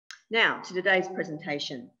Now to today's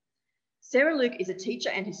presentation. Sarah Luke is a teacher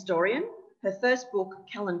and historian. Her first book,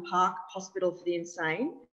 Callan Park, Hospital for the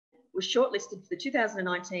Insane, was shortlisted for the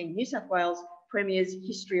 2019 New South Wales Premier's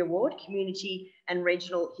History Award, Community and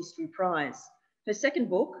Regional History Prize. Her second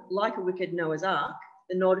book, Like a Wicked Noah's Ark,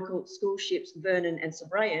 the Nautical school ships Vernon and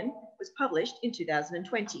Sobraon, was published in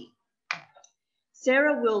 2020.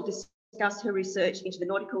 Sarah will discuss her research into the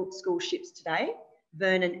nautical school ships today,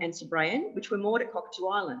 Vernon and Sobraon, which were moored at Cockatoo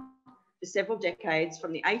Island for several decades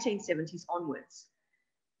from the 1870s onwards.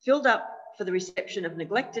 Filled up for the reception of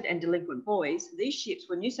neglected and delinquent boys, these ships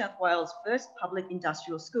were New South Wales' first public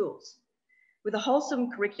industrial schools. With a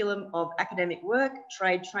wholesome curriculum of academic work,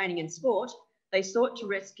 trade, training and sport, they sought to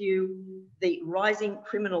rescue the rising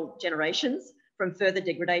criminal generations from further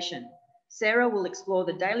degradation. Sarah will explore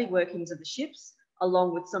the daily workings of the ships,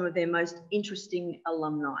 along with some of their most interesting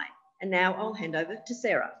alumni. And now I'll hand over to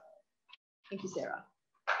Sarah. Thank you, Sarah.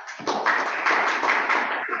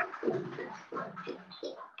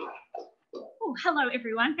 Oh, hello,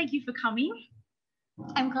 everyone. Thank you for coming.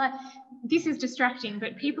 I'm glad this is distracting,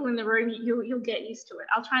 but people in the room, you'll get used to it.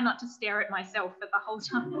 I'll try not to stare at myself for the whole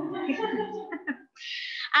time.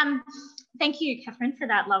 Thank you, Catherine, for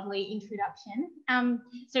that lovely introduction.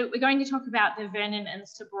 So we're going to talk about the Vernon and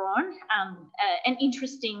Sobraon, an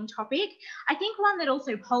interesting topic. I think one that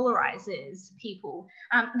also polarizes people.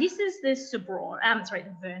 This is the Sobraon,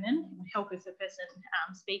 the Vernon. It would help if the person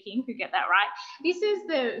speaking could get that right. This is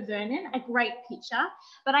the Vernon, a great picture,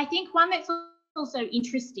 but I think one that's also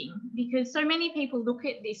interesting because so many people look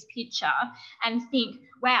at this picture and think,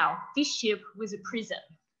 wow, this ship was a prison.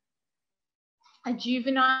 A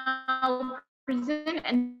juvenile prison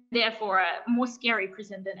and therefore a more scary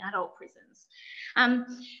prison than adult prisons.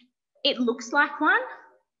 It looks like one,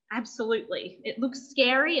 absolutely. It looks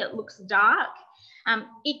scary, it looks dark.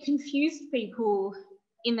 It confused people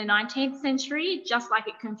in the 19th century, just like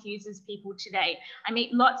it confuses people today. I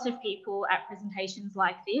meet lots of people at presentations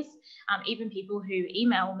like this, even people who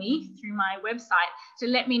email me through my website to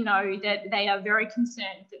let me know that they are very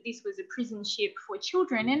concerned that this was a prison ship for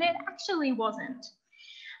children, and it actually wasn't.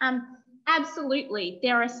 Absolutely,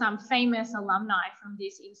 there are some famous alumni from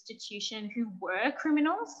this institution who were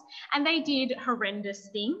criminals, and they did horrendous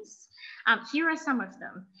things. Here are some of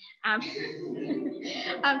them.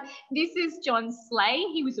 This is John Slay.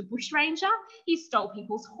 He was a bushranger. He stole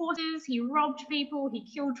people's horses. He robbed people. He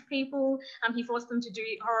killed people. He forced them to do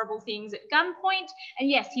horrible things at gunpoint. And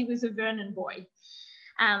yes, he was a Vernon boy.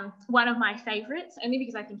 One of my favourites, only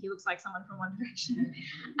because I think he looks like someone from One Direction.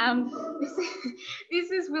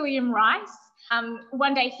 This is William Rice.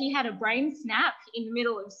 One day he had a brain snap in the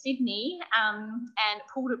middle of Sydney and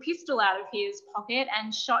pulled a pistol out of his pocket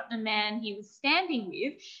and shot the man he was standing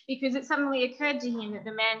with because it suddenly occurred to him that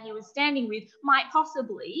the man he was standing with might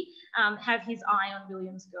possibly have his eye on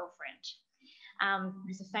William's girlfriend,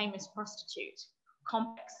 who's a famous prostitute.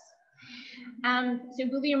 Complex. So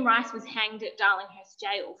William Rice was hanged at Darlinghurst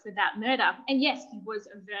Jail for that murder. And yes, he was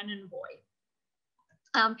a Vernon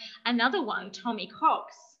boy. Another one, Tommy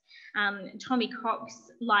Cox. Tommy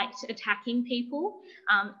Cox liked attacking people,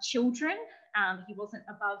 children. He wasn't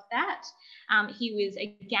above that. He was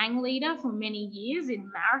a gang leader for many years in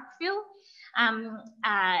Marrickville.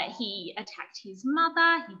 He attacked his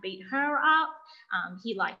mother, he beat her up,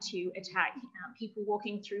 he liked to attack people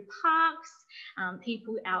walking through parks,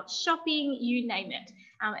 people out shopping, you name it.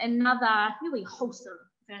 Another really wholesome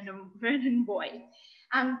Vernon boy.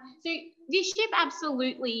 So this ship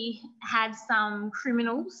absolutely had some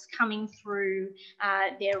criminals coming through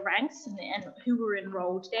their ranks and who were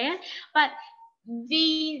enrolled there, but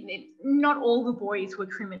not all the boys were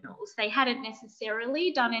criminals. They hadn't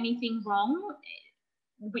necessarily done anything wrong,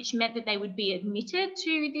 which meant that they would be admitted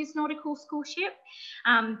to this nautical school ship,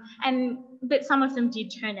 but some of them did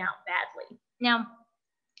turn out badly. Now,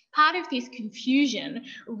 part of this confusion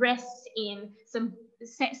rests in some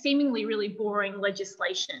seemingly really boring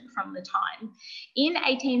legislation from the time. In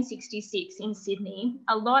 1866 in Sydney,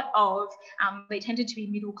 a lot of, they tended to be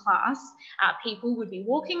middle class, people would be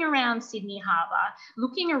walking around Sydney Harbour,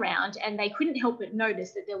 looking around, and they couldn't help but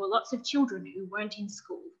notice that there were lots of children who weren't in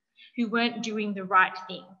school, who weren't doing the right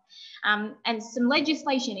thing. And some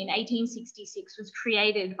legislation in 1866 was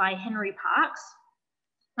created by Henry Parkes.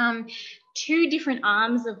 Two different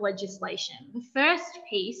arms of legislation. The first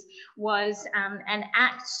piece was an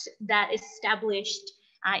act that established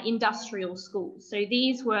industrial schools. So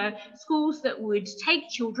these were schools that would take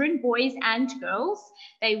children, boys and girls,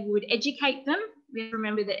 they would educate them, We have to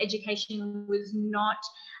remember that education was not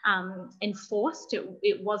enforced.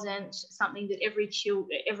 It wasn't something that every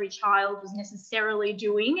child was necessarily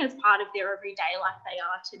doing as part of their everyday life they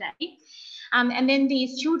are today. And then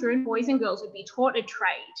these children, boys and girls, would be taught a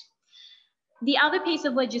trade. The other piece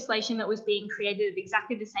of legislation that was being created at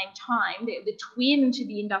exactly the same time, the twin to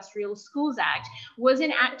the Industrial Schools Act, was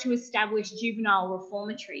an act to establish juvenile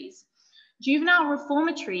reformatories. Juvenile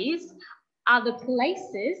reformatories are the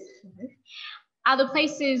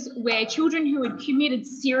places where children who had committed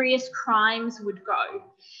serious crimes would go.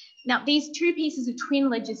 Now, these two pieces of twin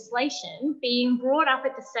legislation being brought up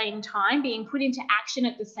at the same time, being put into action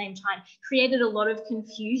at the same time, created a lot of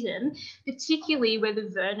confusion, particularly where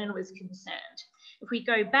the Vernon was concerned. If we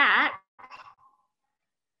go back,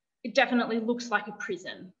 it definitely looks like a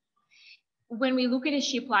prison. When we look at a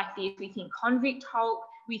ship like this, we think convict hulk,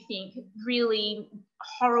 we think really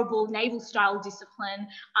horrible naval-style discipline,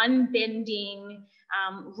 unbending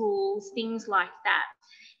rules, things like that.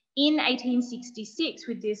 In 1866,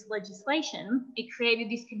 with this legislation, it created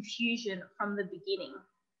this confusion from the beginning.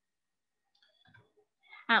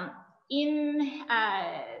 In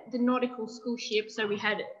the nautical school ship, so we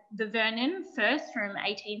had the Vernon first from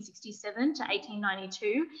 1867 to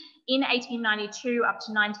 1892. In 1892 up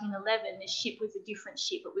to 1911, the ship was a different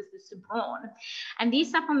ship. It was the Sobraon. And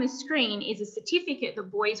this up on the screen is a certificate the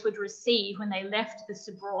boys would receive when they left the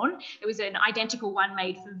Sobraon. It was an identical one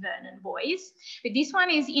made for Vernon boys. But this one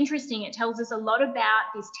is interesting. It tells us a lot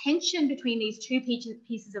about this tension between these two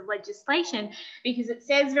pieces of legislation, because it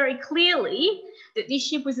says very clearly that this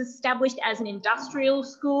ship was established as an industrial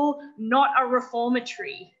school, not a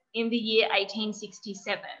reformatory, in the year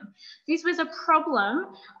 1867. This was a problem,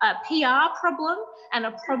 a PR problem, and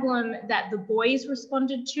a problem that the boys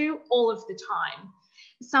responded to all of the time.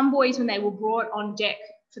 Some boys, when they were brought on deck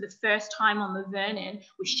for the first time on the Vernon,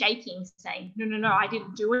 were shaking, saying, no, I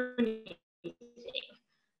didn't do anything. I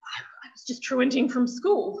was just truanting from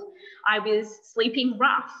school. I was sleeping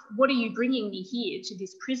rough. What are you bringing me here to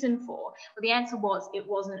this prison for? Well, the answer was, it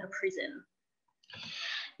wasn't a prison.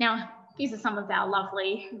 Now, these are some of our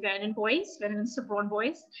lovely Vernon boys, Vernon and Sobraon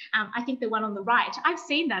boys. I think the one on the right, I've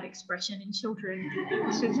seen that expression in children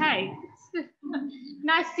today.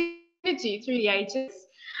 Nice synergy through the ages.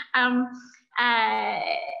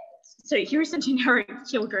 So here are some generic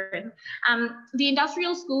children. The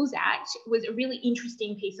Industrial Schools Act was a really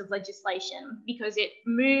interesting piece of legislation because it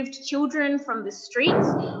moved children from the streets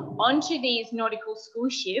onto these nautical school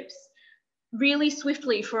ships really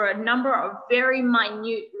swiftly for a number of very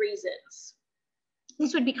minute reasons.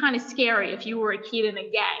 This would be kind of scary if you were a kid in a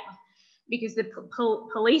gang, because the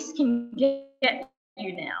police can get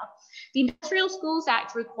you now. The Industrial Schools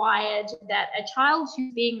Act required that a child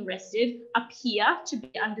who's being arrested appear to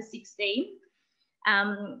be under 16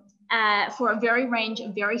 for a very range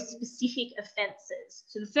of very specific offences.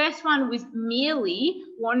 So the first one was merely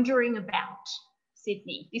wandering about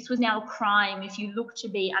Sydney. This was now a crime if you look to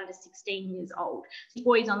be under 16 years old. The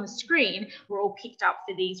boys on the screen were all picked up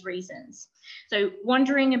for these reasons. So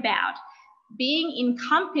wandering about, being in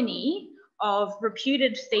company of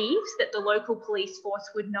reputed thieves that the local police force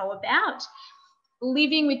would know about,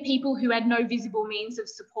 living with people who had no visible means of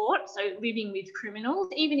support, so living with criminals,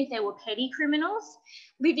 even if they were petty criminals.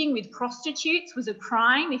 Living with prostitutes was a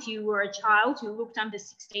crime if you were a child who looked under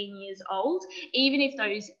 16 years old, even if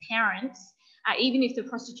those parents, even if the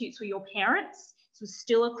prostitutes were your parents, this was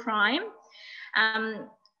still a crime.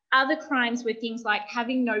 Other crimes were things like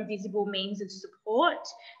having no visible means of support.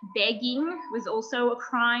 Begging was also a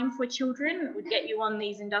crime for children. It would get you on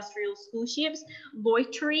these industrial school ships.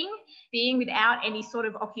 Loitering, being without any sort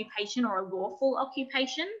of occupation or a lawful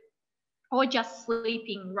occupation, or just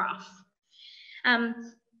sleeping rough.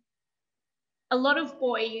 A lot of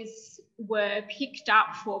boys were picked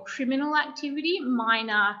up for criminal activity,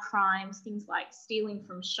 minor crimes, things like stealing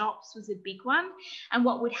from shops was a big one. And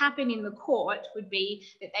what would happen in the court would be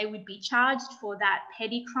that they would be charged for that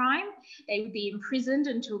petty crime. They would be imprisoned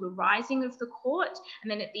until the rising of the court. And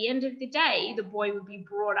then at the end of the day, the boy would be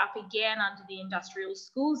brought up again under the Industrial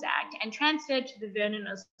Schools Act and transferred to the Vernon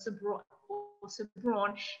or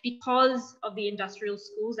Sobraon because of the Industrial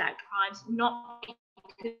Schools Act crimes, not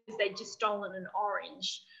because they'd just stolen an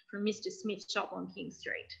orange from Mr. Smith's shop on King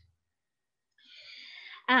Street.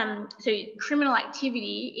 So criminal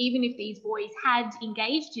activity, even if these boys had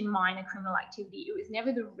engaged in minor criminal activity, it was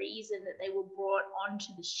never the reason that they were brought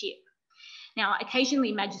onto the ship. Now,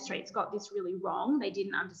 occasionally magistrates got this really wrong. They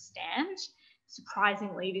didn't understand.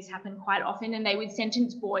 Surprisingly, this happened quite often, and they would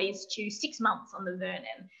sentence boys to 6 months on the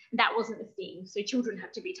Vernon. That wasn't the thing. So children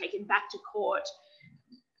had to be taken back to court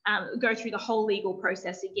go through the whole legal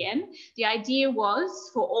process again. The idea was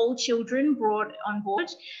for all children brought on board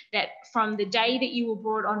that from the day that you were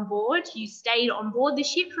brought on board, you stayed on board the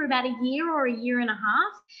ship for about a year or a year and a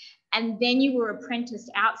half, and then you were apprenticed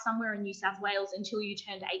out somewhere in New South Wales until you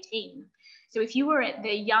turned 18. So if you were at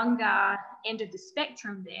the younger end of the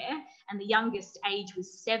spectrum there, and the youngest age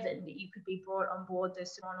was 7 that you could be brought on board the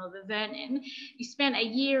Sobraon or the Vernon, you spent a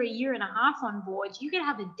year and a half on board, you could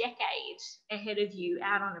have a decade ahead of you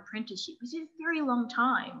out on apprenticeship, which is a very long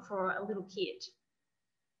time for a little kid,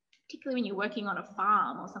 particularly when you're working on a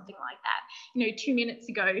farm or something like that. You know, 2 minutes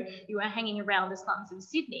ago, you were hanging around the slums of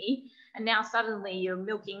Sydney, and now suddenly you're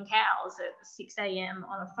milking cows at 6 a.m.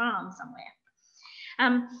 on a farm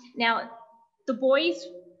somewhere. Now, the boys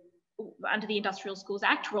under the Industrial Schools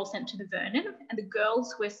Act were all sent to the Vernon, and the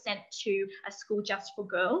girls were sent to a school just for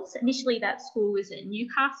girls. Initially, that school was at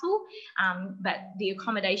Newcastle, but the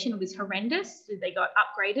accommodation was horrendous. So they got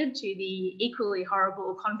upgraded to the equally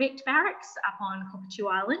horrible convict barracks up on Cockatoo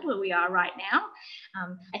Island, where we are right now.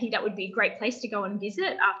 I think that would be a great place to go and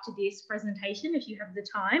visit after this presentation. If you have the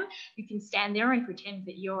time, you can stand there and pretend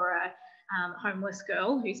that you're a homeless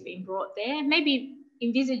girl who's been brought there. Maybe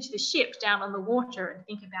envisage the ship down on the water and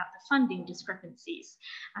think about the funding discrepancies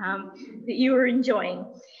that you were enjoying.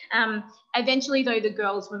 Eventually, though, the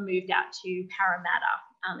girls were moved out to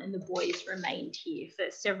Parramatta, and the boys remained here for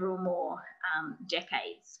several more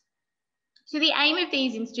decades. So the aim of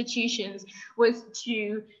these institutions was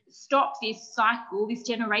to stop this cycle, this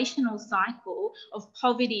generational cycle of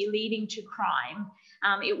poverty leading to crime.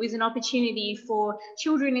 It was an opportunity for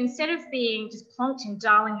children, instead of being just plonked in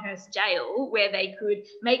Darlinghurst Jail, where they could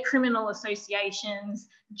make criminal associations,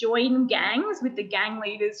 join gangs with the gang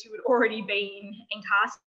leaders who had already been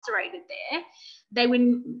incarcerated there,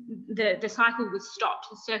 the cycle was stopped,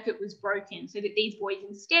 the circuit was broken, so that these boys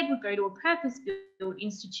instead would go to a purpose-built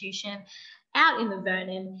institution out in the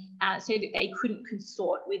Vernon, so that they couldn't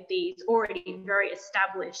consort with these already very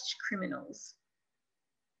established criminals.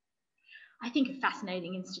 I think a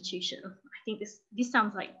fascinating institution. I think this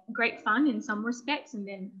sounds like great fun in some respects, and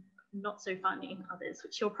then not so fun in others,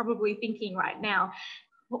 which you're probably thinking right now,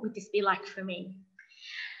 what would this be like for me?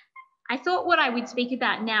 I thought what I would speak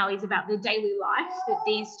about now is about the daily life that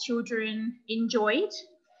these children enjoyed.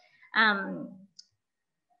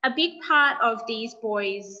 A big part of these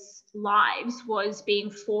boys' lives was being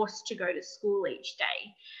forced to go to school each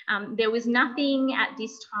day. There was nothing at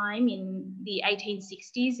this time in the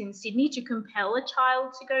 1860s in Sydney to compel a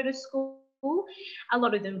child to go to school. A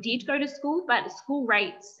lot of them did go to school, but school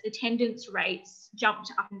rates, attendance rates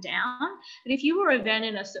jumped up and down. But if you were a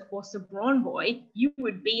Vernon or Sobraon boy, you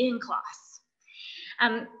would be in class.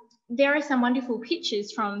 There are some wonderful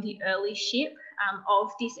pictures from the early ship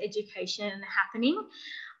of this education happening.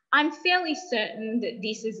 I'm fairly certain that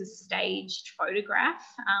this is a staged photograph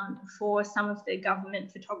for some of the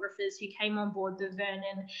government photographers who came on board the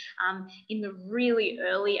Vernon in the really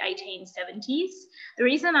early 1870s. The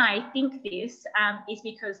reason I think this is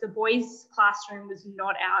because the boys' classroom was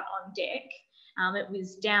not out on deck. It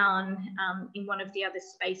was down in one of the other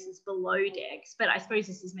spaces below decks, but I suppose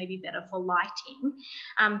this is maybe better for lighting.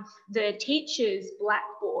 The teacher's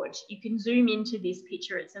blackboard, you can zoom into this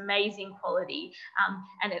picture, it's amazing quality,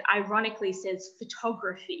 and it ironically says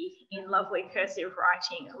photography in lovely cursive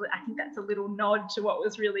writing. I think that's a little nod to what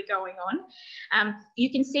was really going on.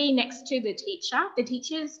 You can see next to the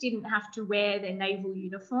teachers didn't have to wear their naval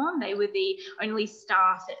uniform. They were the only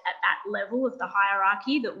staff at that level of the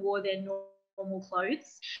hierarchy that wore their normal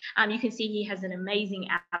clothes. You can see he has an amazing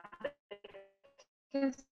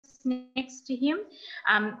abacus next to him.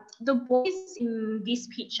 The boys in this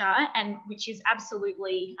picture, and which is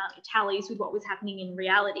absolutely tallies with what was happening in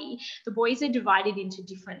reality, the boys are divided into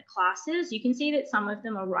different classes. You can see that some of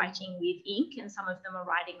them are writing with ink and some of them are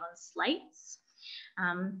writing on slates.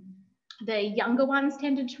 The younger ones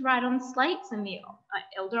tended to write on slates and the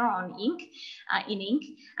elder on ink, in ink.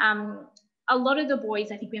 A lot of the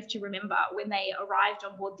boys, I think we have to remember, when they arrived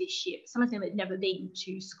on board this ship, some of them had never been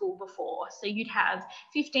to school before. So you'd have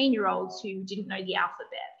 15-year-olds who didn't know the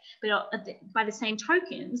alphabet. But by the same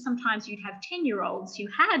token, sometimes you'd have 10-year-olds who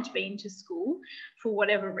had been to school for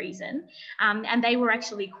whatever reason, and they were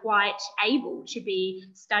actually quite able to be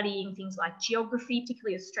studying things like geography,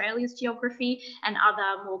 particularly Australia's geography, and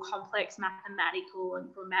other more complex mathematical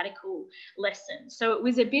and grammatical lessons. So it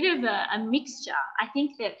was a bit of a mixture. I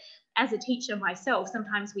think that as a teacher myself,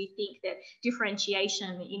 sometimes we think that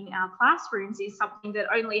differentiation in our classrooms is something that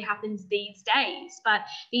only happens these days. But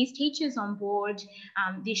these teachers on board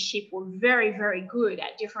this ship were very, very good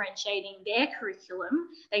at differentiating their curriculum.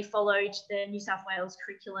 They followed the New South Wales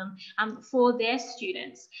curriculum for their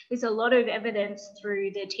students. There's a lot of evidence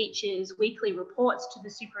through the teachers' weekly reports to the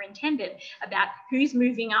superintendent about who's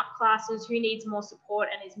moving up classes, who needs more support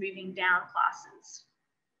and is moving down classes.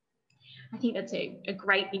 I think that's a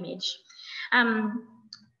great image.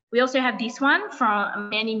 We also have this one from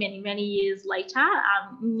many, many, many years later,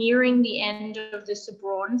 nearing the end of the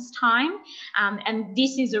Sobraon's time. And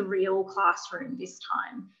this is a real classroom this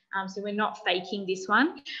time. So we're not faking this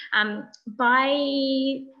one.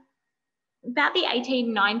 By about the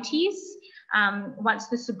 1890s, once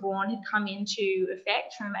the Sobraon had come into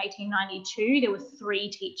effect from 1892, there were 3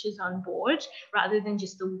 teachers on board rather than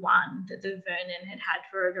just the one that the Vernon had had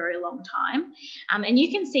for a very long time. And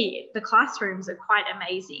you can see the classrooms are quite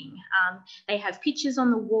amazing. They have pictures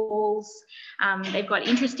on the walls. They've got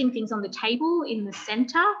interesting things on the table in the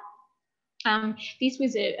centre. This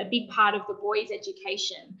was a big part of the boys'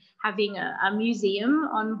 education, having a museum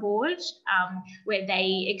on board where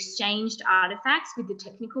they exchanged artefacts with the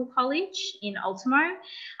Technical College in Ultimo.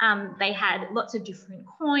 They had lots of different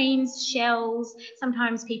coins, shells.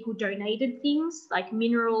 Sometimes people donated things like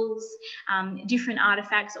minerals, different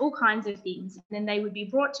artefacts, all kinds of things. And then they would be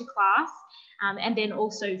brought to class and then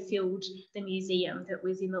also filled the museum that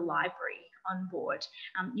was in the library on board.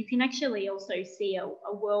 You can actually also see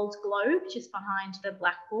a world globe just behind the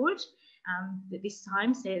blackboard that this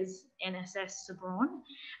time says NSS Sobraon.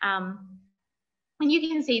 And you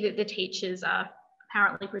can see that the teachers are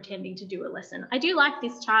apparently pretending to do a lesson. I do like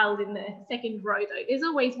this child in the second row though. There's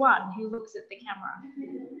always one who looks at the camera.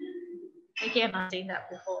 Again, I've seen that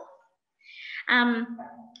before.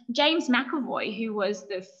 James McAvoy, who was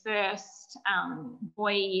the first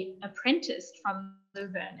boy apprentice from the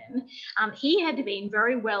Vernon, he had been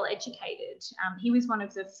very well educated. He was one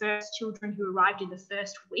of the first children who arrived in the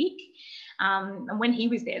first week. And when he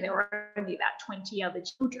was there were only about 20 other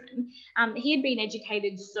children. He had been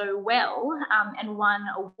educated so well and won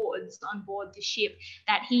awards on board the ship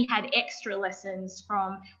that he had extra lessons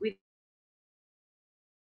from with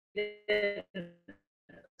the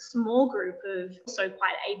small group of also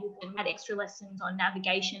quite able to had extra lessons on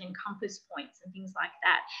navigation and compass points and things like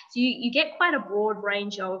that. So you get quite a broad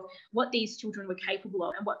range of what these children were capable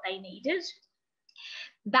of and what they needed.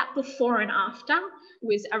 That before and after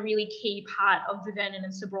was a really key part of the Vernon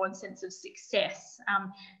and Sobraon sense of success.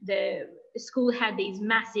 The school had these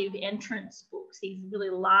massive entrance books, these really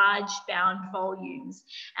large bound volumes,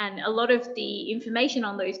 and a lot of the information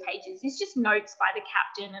on those pages is just notes by the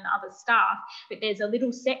captain and other staff, but there's a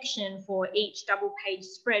little section for each double page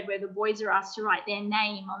spread where the boys are asked to write their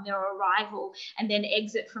name on their arrival and then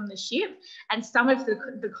exit from the ship. And some of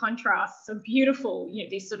the contrasts are beautiful, you know,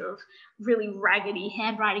 this sort of really raggedy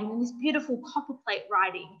handwriting and this beautiful copper plate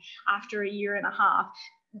writing after a year and a half.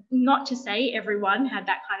 Not to say everyone had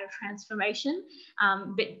that kind of transformation,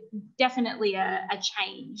 but definitely a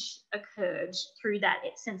change occurred through that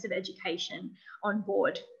sense of education on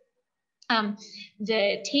board.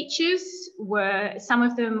 The teachers were, some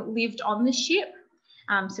of them lived on the ship.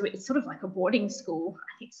 So it's sort of like a boarding school.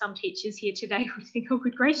 I think some teachers here today would think, oh,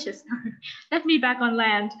 good gracious, no, let me back on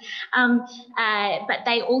land. But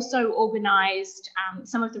they also organised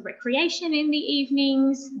some of the recreation in the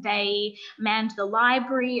evenings. They manned the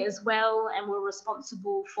library as well and were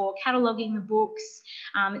responsible for cataloguing the books.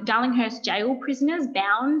 Darlinghurst jail prisoners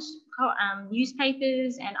bound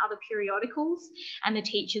newspapers and other periodicals, and the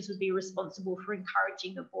teachers would be responsible for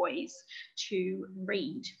encouraging the boys to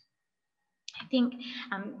read. I think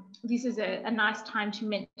this is a nice time to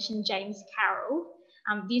mention James Carroll.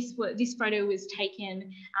 This photo was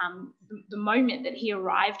taken the moment that he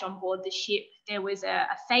arrived on board the ship. There was a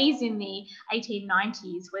phase in the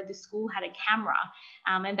 1890s where the school had a camera,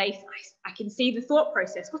 and I can see the thought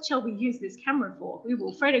process. What shall we use this camera for? We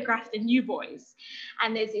will photograph the new boys.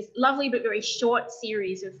 And there's this lovely but very short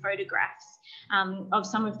series of photographs of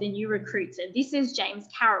some of the new recruits. And this is James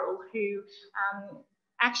Carroll, who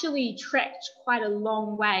actually trekked quite a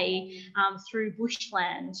long way through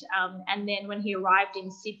bushland, and then when he arrived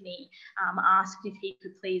in Sydney, asked if he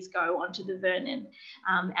could please go onto the Vernon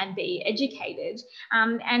and be educated.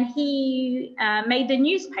 And he made the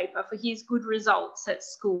newspaper for his good results at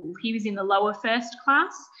school. He was in the lower first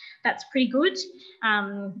class. That's pretty good.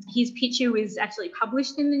 His picture was actually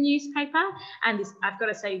published in the newspaper, and this, I've got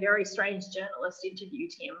to say, very strange journalist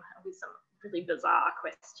interviewed him with some really bizarre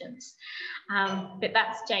questions. But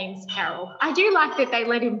that's James Carroll. I do like that they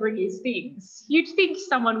let him bring his things. You'd think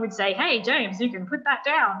someone would say, hey, James, you can put that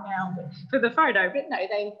down now for the photo, but no,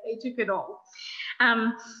 they took it all.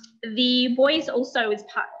 The boys also, as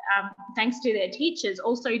part, thanks to their teachers,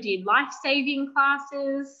 also did life-saving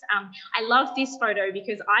classes. I love this photo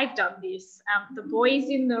because I've done this. The boys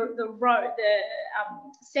in the row, the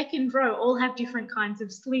second row, all have different kinds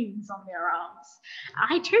of slings on their arms.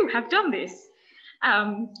 I too have done this.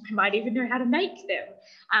 I might even know how to make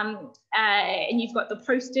them. And you've got the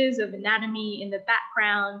posters of anatomy in the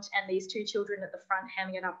background and these two children at the front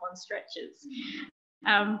hanging up on stretchers.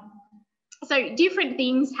 So different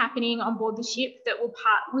things happening on board the ship that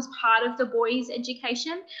was part of the boys'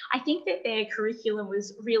 education. I think that their curriculum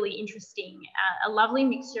was really interesting, a lovely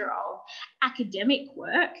mixture of academic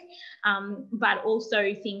work, but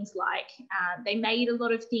also things like they made a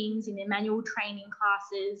lot of things in their manual training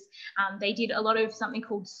classes. They did a lot of something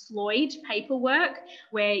called sloyd paperwork,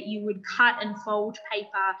 where you would cut and fold paper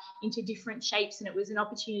into different shapes, and it was an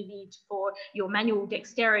opportunity for your manual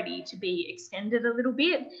dexterity to be extended a little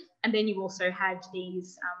bit. And then you also had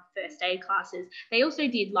these first aid classes. They also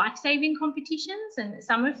did life-saving competitions, and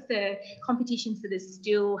some of the competitions that are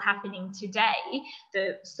still happening today,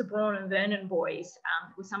 the Sobraon and Vernon boys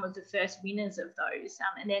were some of the first winners of those,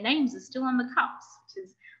 and their names are still on the cups, which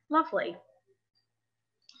is lovely.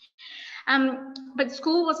 But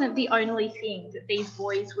school wasn't the only thing that these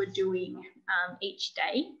boys were doing each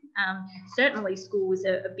day. Certainly school was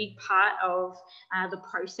a big part of the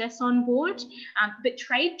process on board, but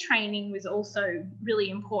trade training was also really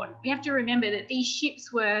important. We have to remember that these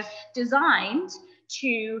ships were designed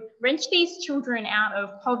to wrench these children out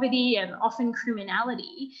of poverty and often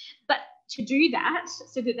criminality, but to do that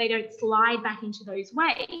so that they don't slide back into those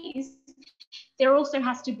ways, there also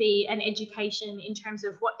has to be an education in terms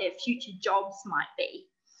of what their future jobs might be.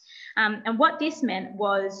 And what this meant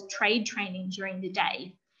was trade training during the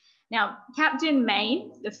day. Now, Captain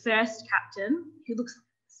Mayne, the first captain, who looks like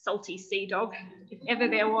a salty sea dog, if ever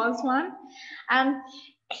there was one,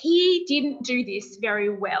 he didn't do this very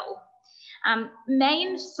well.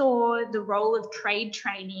 Mayne saw the role of trade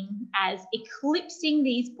training as eclipsing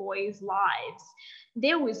these boys' lives.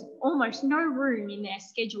 There was almost no room in their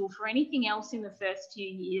schedule for anything else in the first few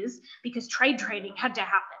years because trade training had to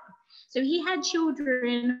happen. So he had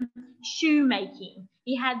children shoemaking,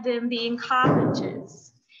 he had them being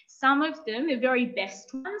carpenters. Some of them, the very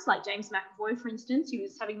best ones, like James McAvoy, for instance, who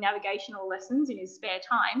was having navigational lessons in his spare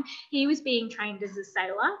time, he was being trained as a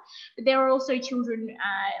sailor. But there were also children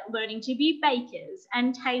learning to be bakers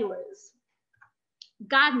and tailors.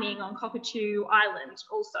 Gardening on Cockatoo Island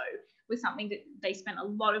also was something that they spent a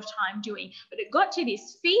lot of time doing. But it got to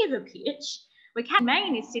this fever pitch where Captain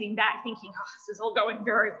Mayne is sitting back thinking, oh, this is all going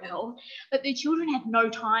very well. But the children had no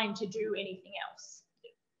time to do anything else.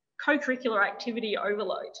 Co-curricular activity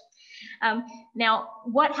overload. Now,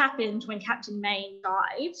 what happened when Captain Mayne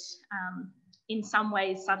died, in some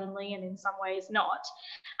ways suddenly and in some ways not,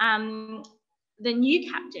 the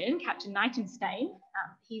new captain, Captain Nightingale,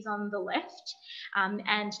 he's on the left,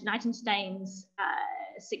 and Nightingale's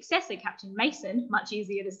successor, Captain Mason, much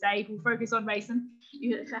easier to say, we'll focus on Mason,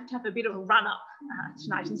 you have to have a bit of a run-up to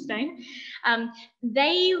Nightingale.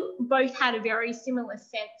 They both had a very similar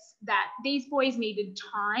sense that these boys needed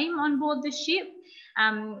time on board the ship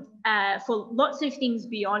for lots of things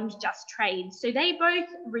beyond just trade. So they both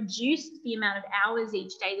reduced the amount of hours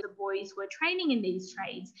each day that the boys were training in these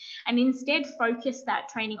trades and instead focused that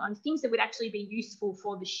training on things that would actually be useful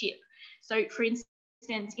for the ship. So for instance,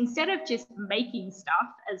 instead of just making stuff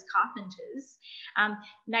as carpenters,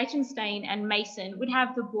 Nightingale and Mason would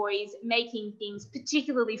have the boys making things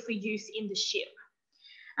particularly for use in the ship.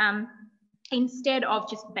 Instead of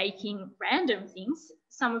just baking random things,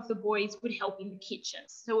 some of the boys would help in the kitchen.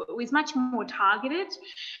 So it was much more targeted.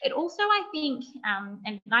 It also, I think,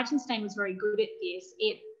 and Nightingale was very good at this,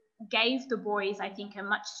 it gave the boys, I think, a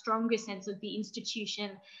much stronger sense of the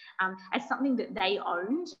institution as something that they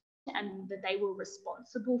owned and that they were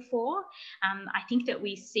responsible for. I think that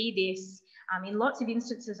we see this in lots of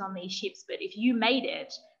instances on these ships, but if you made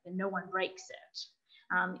it, then no one breaks it.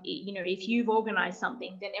 You know, if you've organised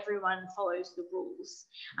something, then everyone follows the rules.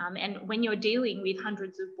 And when you're dealing with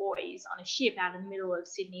hundreds of boys on a ship out in the middle of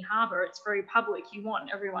Sydney Harbour, it's very public. You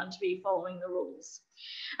want everyone to be following the rules.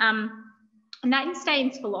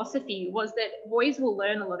 Nightingale's philosophy was that boys will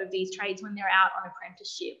learn a lot of these trades when they're out on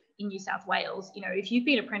apprenticeship in New South Wales. You know, if you've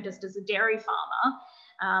been apprenticed as a dairy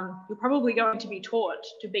farmer, you're probably going to be taught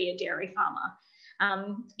to be a dairy farmer.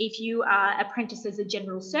 If you are apprenticed as a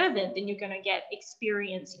general servant, then you're going to get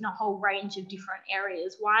experience in a whole range of different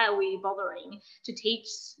areas. Why are we bothering to teach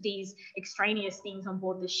these extraneous things on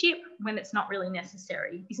board the ship when it's not really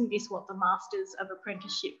necessary? Isn't this what the Masters of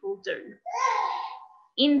Apprenticeship will do?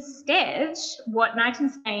 Instead, what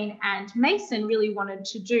Nightingale and Mason really wanted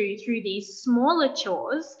to do through these smaller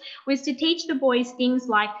chores was to teach the boys things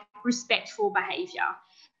like respectful behaviour,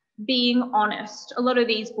 being honest. A lot of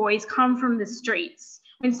these boys come from the streets.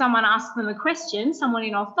 When someone asks them a question, someone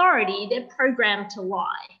in authority, they're programmed to lie,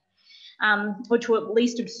 or to at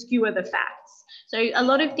least obscure the facts. So a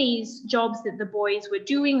lot of these jobs that the boys were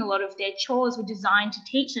doing, a lot of their chores were designed to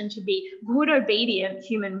teach them to be good, obedient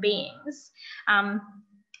human beings,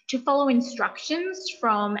 to follow instructions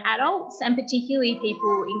from adults and particularly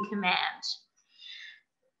people in command.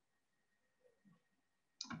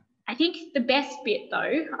 I think the best bit,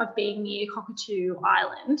 though, of being near Cockatoo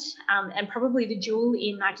Island, and probably the jewel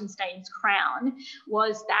in Nightingale's crown,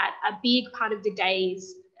 was that a big part of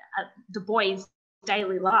the boys'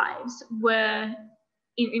 daily lives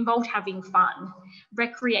involved having fun.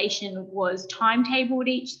 Recreation was timetabled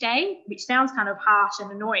each day, which sounds kind of harsh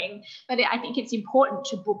and annoying, but I think it's important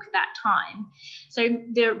to book that time. So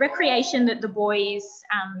the recreation that the boys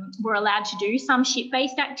were allowed to do, some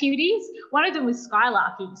ship-based activities, one of them was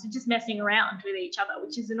skylarking, so just messing around with each other,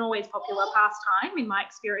 which is an always popular pastime in my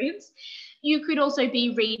experience. You could also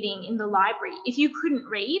be reading in the library. If you couldn't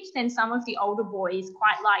read, then some of the older boys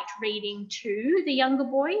quite liked reading to the younger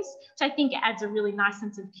boys, which I think adds a really nice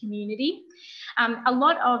sense of community. A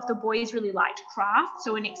lot of the boys really liked craft,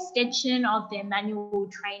 so an extension of their manual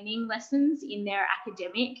training lessons in their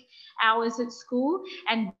academic hours at school,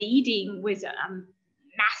 and beading was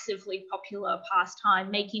massively popular pastime,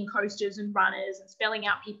 making coasters and runners and spelling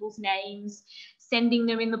out people's names, sending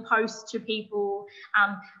them in the post to people.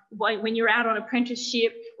 When you're out on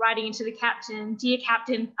apprenticeship, writing into the captain, "Dear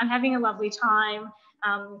Captain, I'm having a lovely time.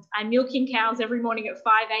 I'm milking cows every morning at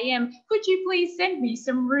 5 a.m. Could you please send me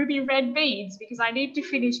some ruby red beads because I need to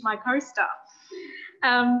finish my coaster?"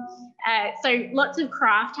 So lots of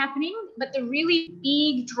craft happening, but the really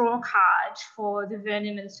big draw card for the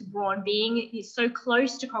Vernon and Sobraon being so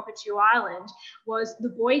close to Cockatoo Island was the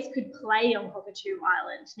boys could play on Cockatoo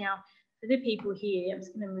Island. Now, for the people here, I'm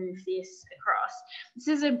just going to move this across. This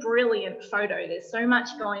is a brilliant photo. There's so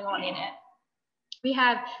much going on in it. We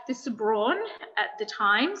have the Sobraon at the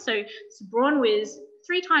time. So Sobraon was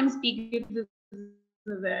 3 times bigger than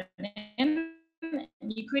the Vernon.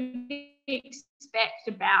 And you could expect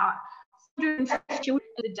about 150 children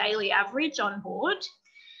as a daily average on board.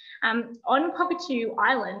 On Cockatoo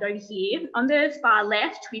Island over here, on the far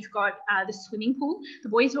left, we've got the swimming pool. The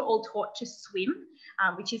boys were all taught to swim,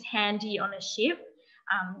 which is handy on a ship.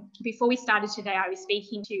 Before we started today, I was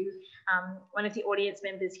speaking to one of the audience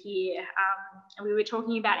members here, and we were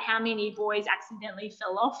talking about how many boys accidentally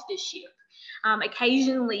fell off the ship,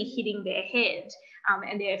 occasionally hitting their head,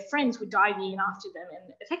 and their friends would dive in after them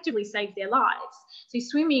and effectively save their lives. So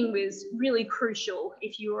swimming was really crucial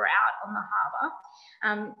if you were out on the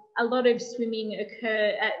harbour. A lot of swimming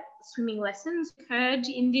lessons occurred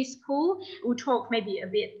in this pool. We'll talk maybe a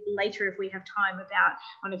bit later if we have time about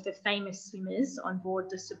one of the famous swimmers on board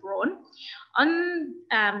the Sobraon. On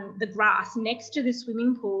the grass next to the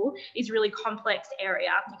swimming pool is a really complex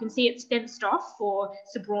area. You can see it's fenced off for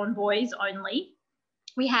Sobraon boys only.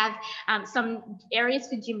 We have some areas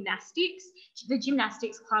for gymnastics. The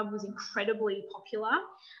gymnastics club was incredibly popular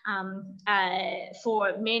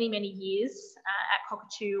for many, many years at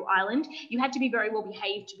Cockatoo Island. You had to be very well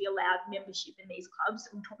behaved to be allowed membership in these clubs.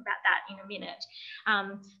 We'll talk about that in a minute.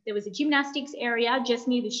 There was a gymnastics area just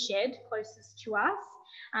near the shed closest to us.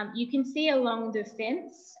 You can see along the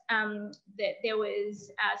fence that there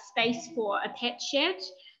was space for a pet shed.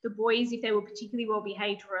 The boys, if they were particularly well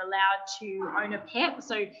behaved, were allowed to own a pet,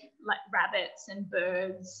 so like rabbits and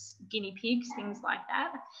birds, guinea pigs, things like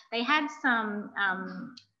that. They had some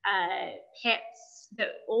pets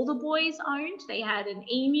that all the boys owned. They had an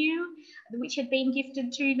emu, which had been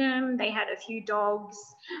gifted to them. They had a few dogs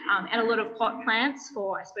and a lot of pot plants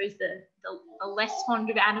for, I suppose, the less fond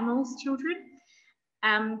of animals children.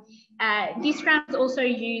 This ground was also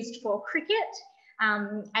used for cricket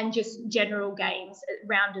and just general games.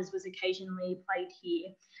 Rounders was occasionally played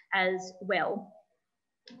here as well.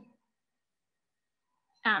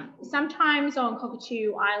 Sometimes on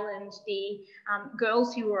Cockatoo Island, the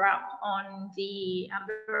girls who were up on the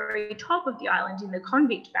very top of the island in the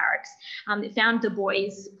convict barracks found the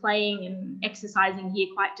boys playing and exercising here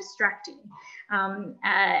quite distracting.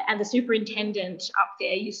 And the superintendent up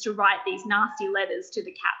there used to write these nasty letters to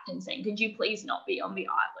the captain saying, "Could you please not be on the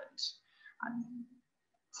island?"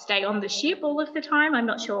 stay on the ship all of the time. I'm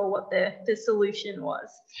not sure what the solution was.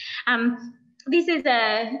 This is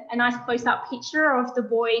a nice close-up picture of the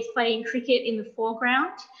boys playing cricket in the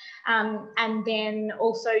foreground, and then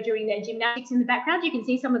also doing their gymnastics in the background. You can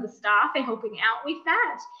see some of the staff are helping out with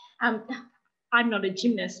that. I'm not a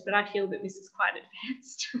gymnast, but I feel that this is quite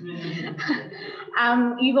advanced.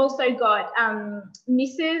 You've also got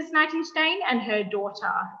Mrs. Nightingale and her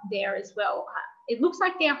daughter there as well. It looks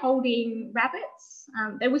like they're holding rabbits.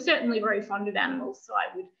 They were certainly very fond of animals, so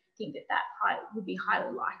I would think that that would be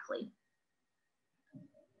highly likely.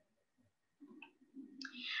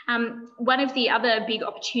 One of the other big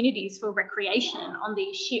opportunities for recreation on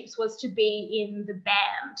these ships was to be in the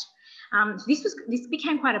band. This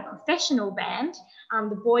became quite a professional band.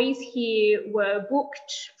 The boys here were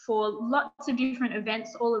booked for lots of different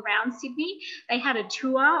events all around Sydney. They had a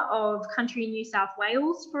tour of country New South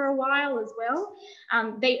Wales for a while as well.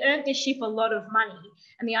 They earned the ship a lot of money,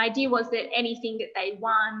 and the idea was that anything that they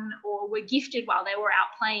won or were gifted while they were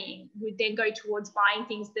out playing would then go towards buying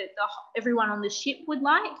things that everyone on the ship would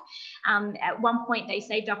like. At one point, they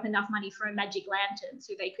saved up enough money for a magic lantern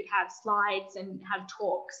so they could have slides and have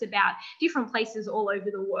talks about different places all over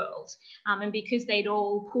the world. And because they'd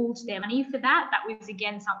all pooled their money for that, that was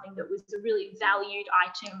again something that was a really valued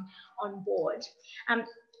item on board.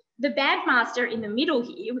 The bandmaster in the middle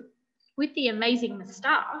here with the amazing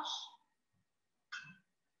moustache,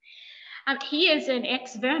 he is an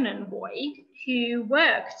ex-Vernon boy who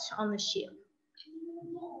worked on the ship.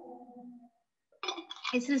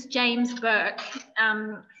 This is James Burke,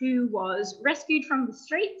 who was rescued from the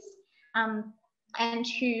streets and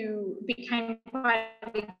who became quite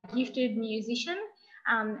a gifted musician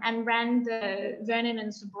and ran the Vernon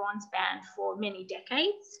and Sobraon's band for many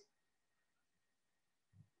decades.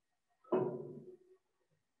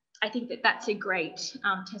 I think that that's a great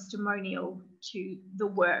testimonial to the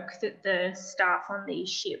work that the staff on these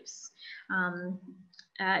ships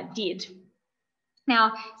did.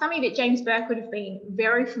 Now, something that James Burke would have been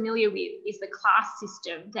very familiar with is the class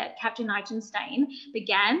system that Captain Nightingale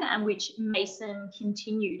began and which Mason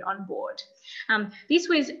continued on board. This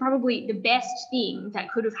was probably the best thing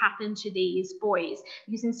that could have happened to these boys,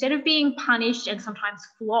 because instead of being punished and sometimes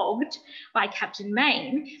flogged by Captain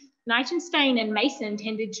Mayne, Nightingale and Mason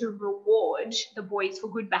tended to reward the boys for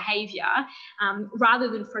good behaviour rather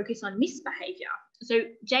than focus on misbehaviour. So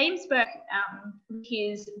James Burke,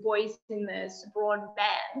 his boys in the Sobraon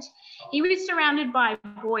band, he was surrounded by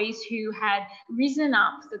boys who had risen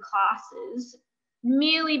up the classes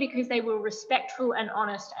merely because they were respectful and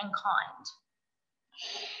honest and kind.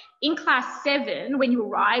 In class 7, when you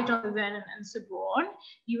arrived on the Vernon and Sobraon,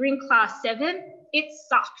 you were in class 7, it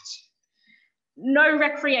sucked. No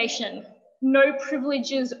recreation, no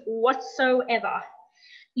privileges whatsoever.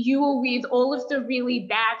 You were with all of the really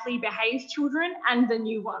badly behaved children and the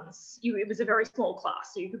new ones. It was a very small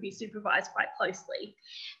class, so you could be supervised quite closely.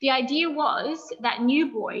 The idea was that new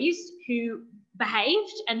boys who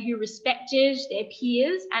behaved and who respected their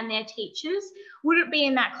peers and their teachers wouldn't be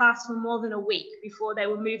in that class for more than a week before they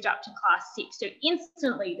were moved up to class 6. So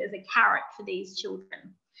instantly there's a carrot for these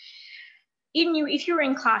children. If you were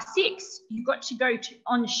in class 6, you got to go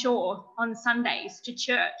on shore on Sundays to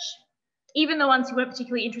church. Even the ones who weren't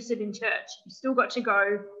particularly interested in church, you still got to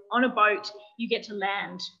go on a boat, you get to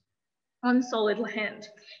land on solid land.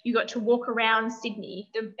 You got to walk around Sydney.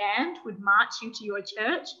 The band would march you to your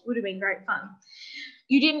church. It would have been great fun.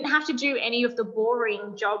 You didn't have to do any of the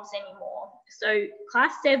boring jobs anymore. So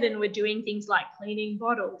class 7 were doing things like cleaning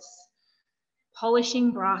bottles,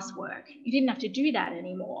 polishing brasswork. You didn't have to do that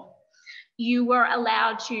anymore. You were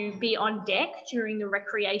allowed to be on deck during the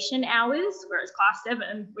recreation hours, whereas class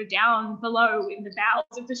 7 were down below in the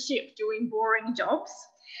bowels of the ship doing boring jobs.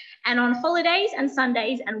 And on holidays and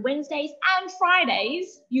Sundays and Wednesdays and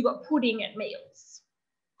Fridays, you got pudding at meals.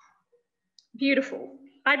 Beautiful.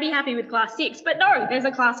 I'd be happy with class 6, but no, there's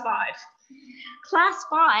a class 5. Class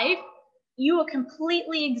 5, you were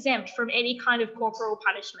completely exempt from any kind of corporal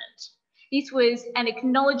punishment. This was an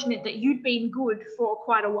acknowledgement that you'd been good for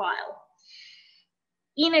quite a while.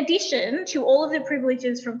 In addition to all of the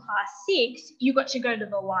privileges from class 6, you got to go to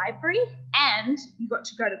the library and you got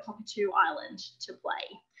to go to Cockatoo Island to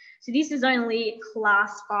play. So this is only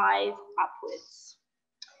class 5 upwards.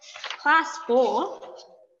 Class 4,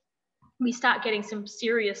 we start getting some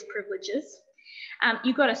serious privileges.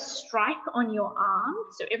 You got a stripe on your arm,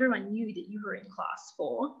 so everyone knew that you were in class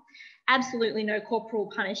 4. Absolutely no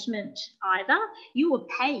corporal punishment either. You were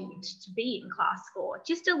paid to be in class 4,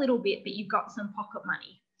 just a little bit, but you got some pocket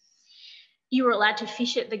money. You were allowed to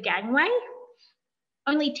fish at the gangway.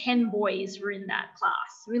 Only 10 boys were in that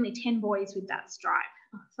class, only 10 boys with that stripe.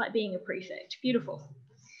 Oh, it's like being a prefect. Beautiful.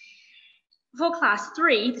 For class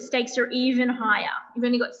 3, the stakes are even higher. You've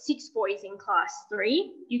only got 6 boys in class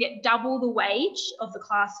 3. You get double the wage of the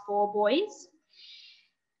class 4 boys.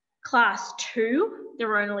 Class 2, there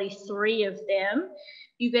are only 3 of them.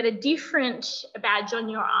 You get a different badge on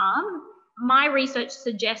your arm. My research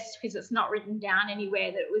suggests, because it's not written down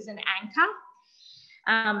anywhere, that it was an anchor.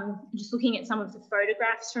 Just looking at some of the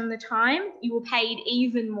photographs from the time, you were paid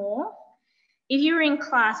even more. If you were in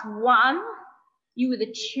class 1, you were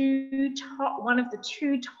one of the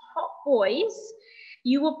 2 top boys,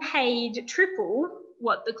 you were paid triple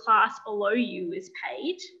what the class below you is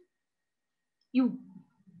paid. You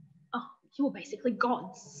were basically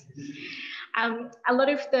gods. A lot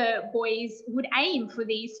of the boys would aim for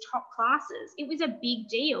these top classes. It was a big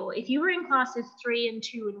deal. If you were in classes 3 and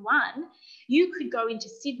 2 and 1, you could go into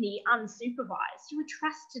Sydney unsupervised. You were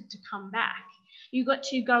trusted to come back. You got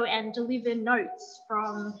to go and deliver notes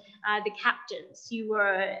from the captains. You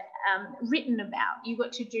were written about. You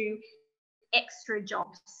got to do extra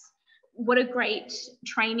jobs. What a great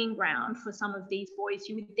training ground for some of these boys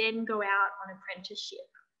who would then go out on apprenticeship.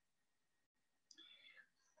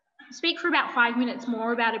 Speak for about 5 minutes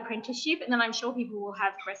more about apprenticeship, and then I'm sure people will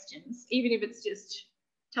have questions, even if it's just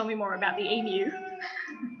tell me more about the emu.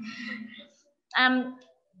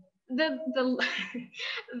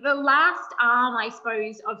 The last arm, I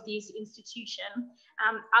suppose, of this institution,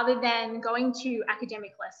 other than going to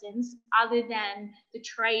academic lessons, other than the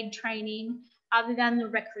trade training, other than the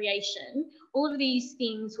recreation, all of these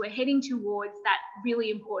things were heading towards that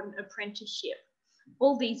really important apprenticeship.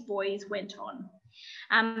 All these boys went on.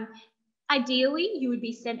 Ideally, you would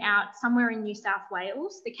be sent out somewhere in New South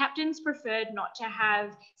Wales. The captains preferred not to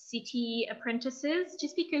have city apprentices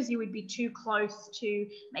just because you would be too close to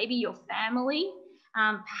maybe your family,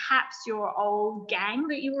 perhaps your old gang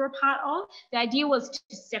that you were a part of. The idea was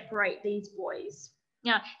to separate these boys.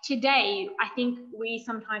 Now, today, I think we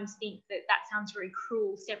sometimes think that that sounds very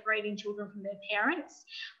cruel, separating children from their parents,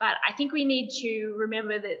 but I think we need to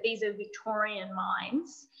remember that these are Victorian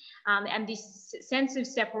minds, and this sense of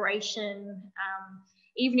separation,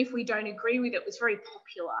 even if we don't agree with it, was very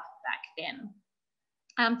popular back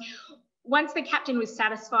then. Once the captain was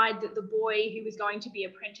satisfied that the boy who was going to be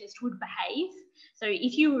apprenticed would behave, so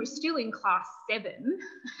if you were still in class 7,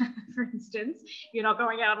 for instance, you're not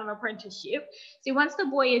going out on apprenticeship. So once the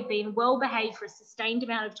boy had been well behaved for a sustained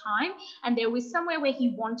amount of time and there was somewhere where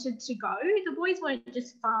he wanted to go, the boys weren't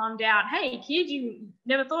just found out, hey kid, you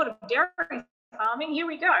never thought of dairy farming, here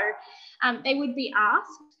we go. They would be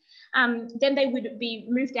asked. Then they would be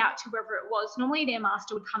moved out to wherever it was. Normally their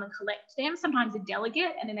master would come and collect them, sometimes a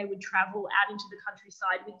delegate, and then they would travel out into the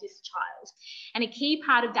countryside with this child. And a key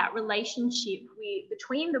part of that relationship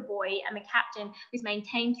between the boy and the captain was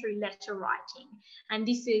maintained through letter writing. And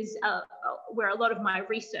this is where a lot of my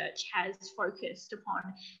research has focused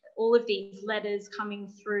upon all of these letters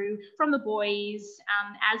coming through from the boys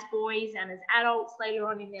as boys and as adults later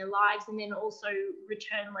on in their lives, and then also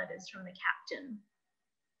return letters from the captain.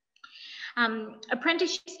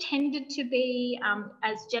 Apprenticeships tended to be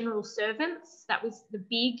as general servants. That was the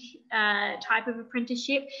big type of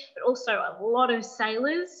apprenticeship, but also a lot of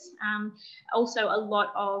sailors, also a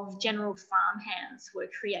lot of general farmhands were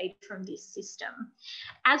created from this system.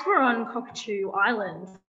 As we're on Cockatoo Island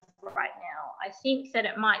right now, I think that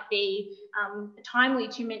it might be timely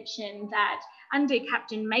to mention that under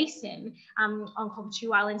Captain Mason on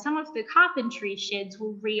Cockatoo Island, some of the carpentry sheds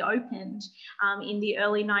were reopened in the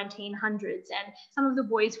early 1900s, and some of the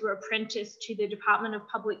boys were apprenticed to the Department of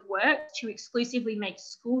Public Works to exclusively make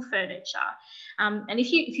school furniture. And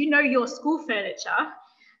if you know your school furniture,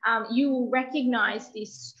 you will recognise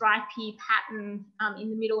this stripy pattern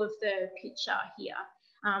in the middle of the picture here.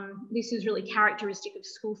 This is really characteristic of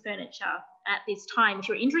school furniture at this time. If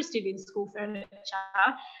you're interested in school furniture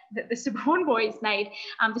that the Sobraon boys made,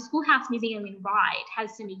 the Schoolhouse Museum in Ryde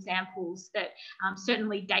has some examples that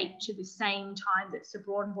certainly date to the same time that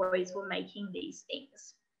Sobraon boys were making these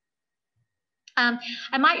things.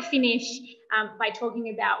 I might finish by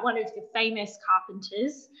talking about one of the famous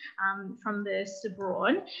carpenters from the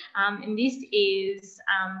Sobraon, and this is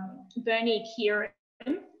Bernie Kieran,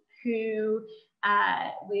 who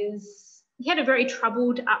he had a very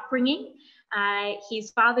troubled upbringing. His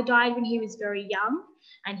father died when he was very young,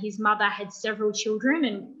 and his mother had several children,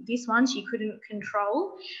 and this one she couldn't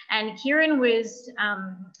control. And Kieran was,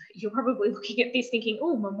 you're probably looking at this thinking,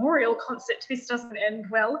 oh, memorial concert, this doesn't end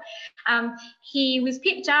well. He was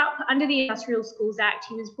picked up under the Industrial Schools Act.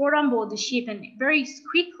 He was brought on board the ship, and very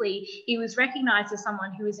quickly he was recognised as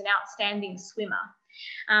someone who was an outstanding swimmer.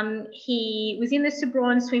 He was in the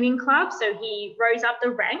Sobraon swimming club, so he rose up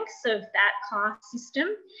the ranks of that class system,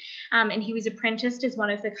 and he was apprenticed as one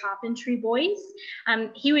of the carpentry boys.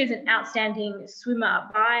 He was an outstanding swimmer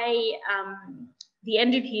by the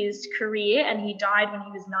end of his career, and he died when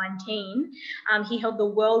he was 19. He held the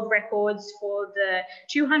world records for the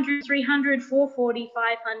 200, 300, 440,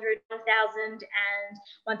 500, 1,000 and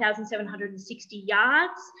 1,760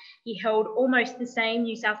 yards. He held almost the same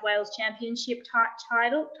New South Wales Championship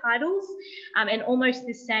titles and almost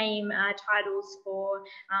the same titles for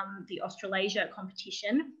the Australasia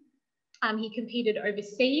competition. He competed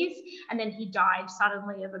overseas, and then he died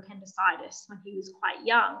suddenly of appendicitis when he was quite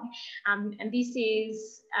young. And this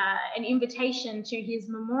is an invitation to his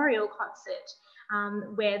memorial concert,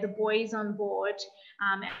 where the boys on board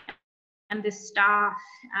and the staff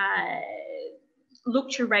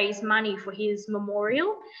look to raise money for his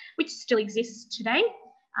memorial, which still exists today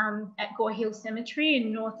at Gore Hill Cemetery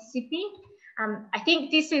in North Sydney. I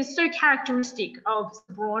think this is so characteristic of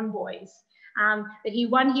the Sobraon boys. That he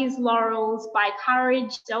won his laurels by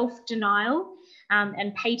courage, self-denial,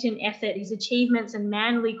 and patent effort. His achievements and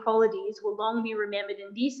manly qualities will long be remembered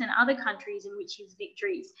in this and other countries in which his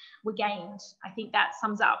victories were gained. I think that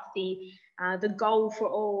sums up the goal for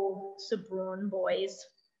all Sobraon boys.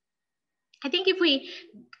 I think if we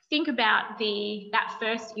think about that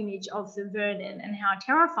first image of the Vernon and how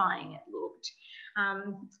terrifying it looked,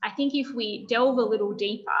 I think if we delve a little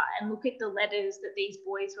deeper and look at the letters that these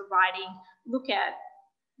boys were writing, look at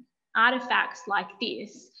artifacts like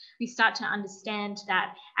this, we start to understand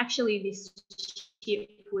that actually this ship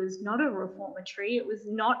was not a reformatory. It was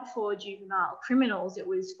not for juvenile criminals. It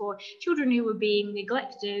was for children who were being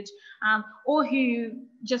neglected or who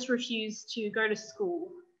just refused to go to school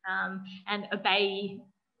and obey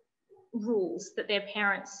rules that their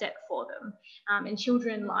parents set for them. And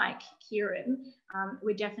children like Kieran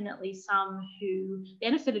were definitely some who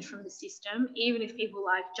benefited from the system, even if people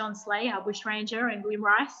like John Slay, our bushranger, and William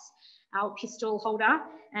Rice, our pistol holder,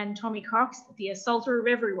 and Tommy Cox, the assaulter of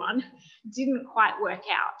everyone, didn't quite work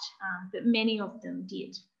out, but many of them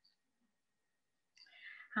did.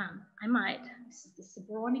 This is the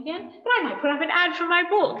Sobraon again, but I might put up an ad for my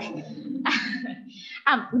book.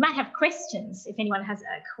 We might have questions if anyone has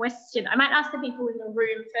a question. I might ask the people in the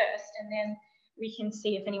room first, and then we can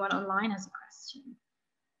see if anyone online has a question.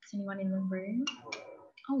 Is anyone in the room?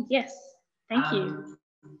 Oh, yes. Thank you.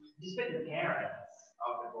 Just with the parents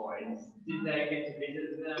of the boys, did they get to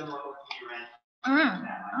visit them, or did you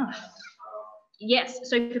rent? Yes,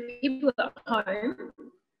 so for people at home,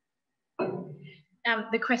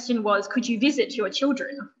 the question was, could you visit your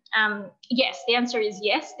children? Yes, the answer is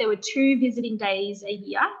yes. There were 2 visiting days a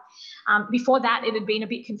year. Before that, it had been a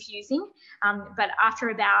bit confusing, but after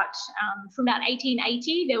from about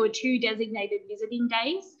 1880, there were 2 designated visiting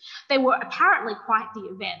days. They were apparently quite the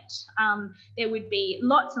event. There would be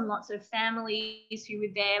lots and lots of families who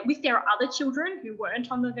were there with their other children who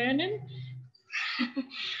weren't on the Vernon.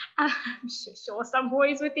 I'm sure some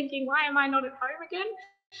boys were thinking, why am I not at home again?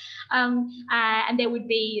 And there would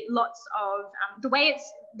be lots of, the way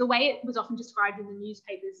it was often described in the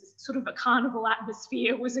newspapers, sort of a carnival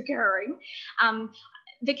atmosphere was occurring.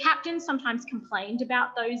 The captains sometimes complained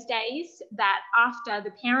about those days, that after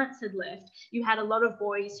the parents had left, you had a lot of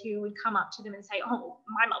boys who would come up to them and say, oh,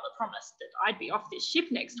 my mother promised that I'd be off this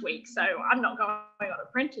ship next week, so I'm not going on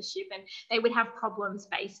apprenticeship, and they would have problems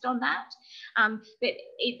based on that. But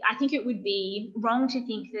I think it would be wrong to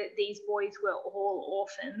think that these boys were all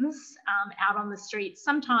orphans out on the streets.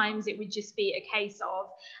 Sometimes it would just be a case of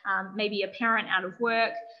maybe a parent out of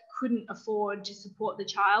work, couldn't afford to support the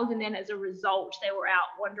child, and then as a result they were out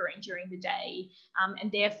wandering during the day,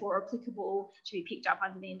 and therefore applicable to be picked up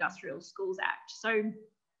under the Industrial Schools Act. So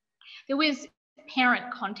there was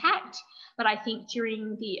parent contact, but I think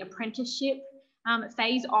during the apprenticeship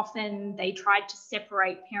phase, often they tried to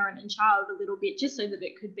separate parent and child a little bit just so that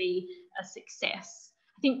it could be a success.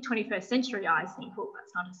 I think 21st century eyes think, well,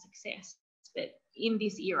 that's not a success, but in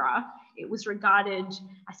this era, it was regarded,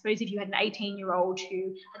 I suppose, if you had an 18-year-old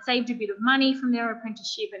who had saved a bit of money from their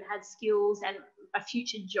apprenticeship and had skills and a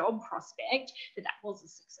future job prospect, that was a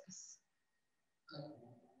success.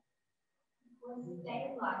 Was the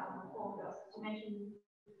day like before girls? You mentioned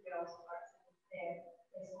girls, their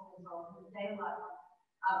schools on. Was the day like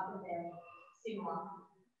after them similar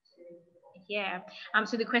to? Yeah.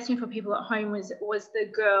 So the question for people at home was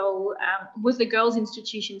the girls'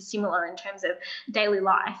 institution similar in terms of daily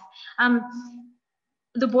life?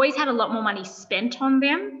 The boys had a lot more money spent on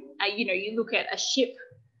them. You look at a ship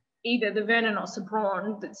either the Vernon or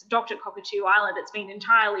Sobraon that's docked at Cockatoo Island. It's been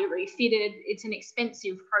entirely refitted. It's an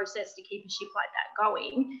expensive process to keep a ship like that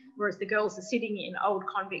going, whereas the girls are sitting in old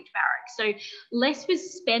convict barracks. So less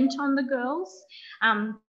was spent on the girls.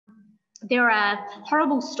 There are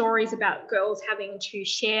horrible stories about girls having to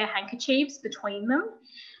share handkerchiefs between them,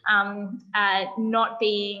 not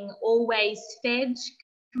being always fed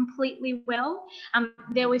completely well.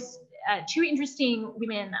 There was two interesting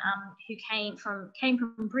women who came from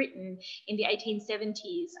Britain in the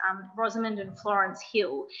 1870s, Rosamond and Florence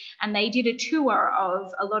Hill, and they did a tour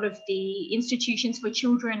of a lot of the institutions for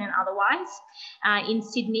children and otherwise in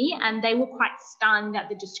Sydney, and they were quite stunned at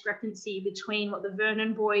the discrepancy between what the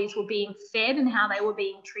Vernon boys were being fed and how they were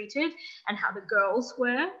being treated and how the girls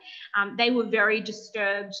were. They were very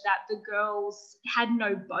disturbed that the girls had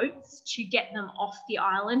no boats to get them off the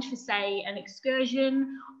island for, say, an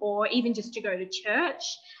excursion or even just to go to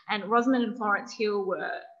church. And Rosamond and Florence Hill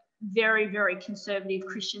were very, very conservative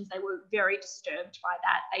Christians. They were very disturbed by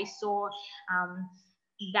that. They saw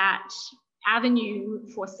that avenue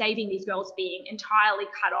for saving these girls being entirely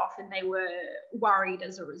cut off, and they were worried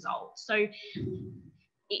as a result. So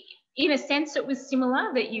in a sense, it was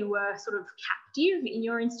similar, that you were sort of captive in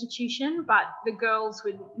your institution, but the girls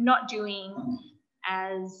were not doing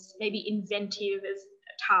as maybe inventive as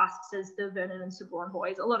tasks as the Vernon and Sobraon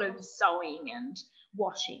boys. A lot of sewing and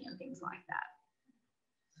washing and things like that.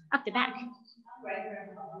 Up the back.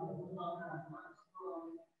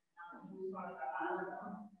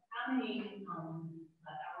 How many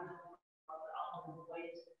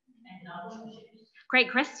Great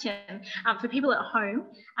question. For people at home,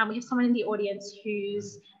 we have someone in the audience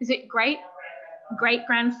whose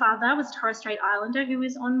great-grandfather was a Torres Strait Islander who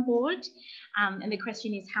was on board. And the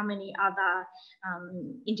question is, how many other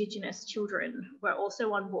Indigenous children were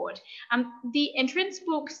also on board? The entrance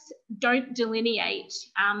books don't delineate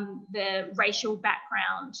the racial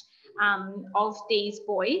background of these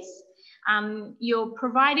boys. You're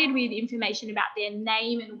provided with information about their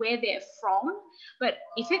name and where they're from, but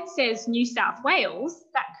if it says New South Wales,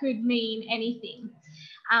 that could mean anything.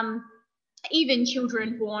 Even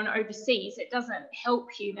children born overseas, it doesn't help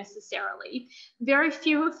you necessarily. Very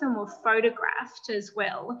few of them were photographed as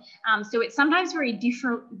well. So it's sometimes very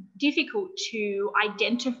difficult to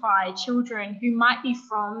identify children who might be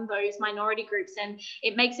from those minority groups, and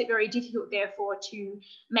it makes it very difficult, therefore, to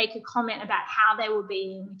make a comment about how they were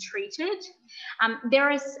being treated. There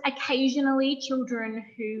is occasionally children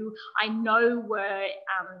who I know were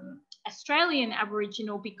Australian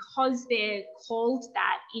Aboriginal because they're called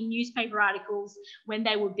that in newspaper articles when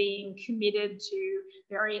they were being committed to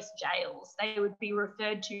various jails. They would be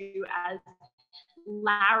referred to as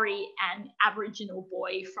Larry, an Aboriginal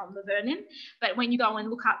boy from the Vernon. But when you go and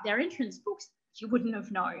look up their entrance books, you wouldn't have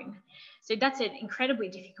known. So that's an incredibly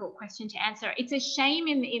difficult question to answer. It's a shame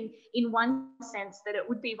in one sense that it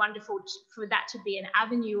would be wonderful for that to be an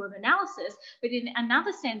avenue of analysis, but in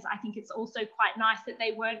another sense, I think it's also quite nice that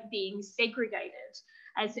they weren't being segregated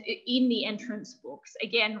as in the entrance books.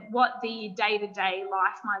 Again, what the day-to-day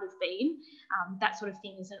life might have been, that sort of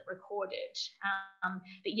thing isn't recorded.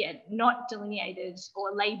 But yeah, not delineated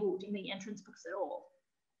or labelled in the entrance books at all.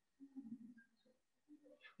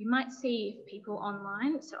 You might see people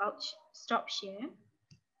online, so I'll stop share.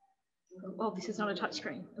 Oh, this is not a touch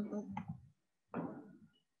screen.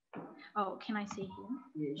 Oh, can I see here?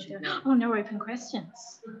 Yeah, sure. Oh, no open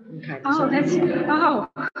questions. Okay, oh, that's,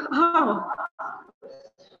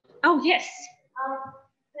 oh, yes.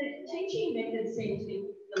 The teaching methods seem to be,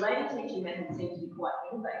 the later teaching methods seem to be quite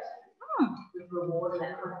innovative with reward and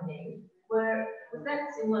that kind of thing. Was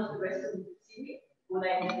that similar to the rest of Sydney? Were they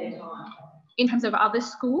ahead of their time? In terms of other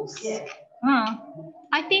schools? Yeah.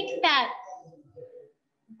 I think that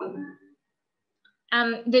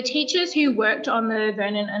the teachers who worked on the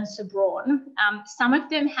Vernon and Sobraon, some of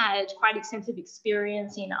them had quite extensive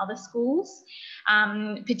experience in other schools,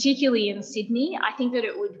 particularly in Sydney. I think that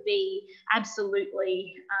it would be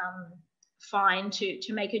absolutely fine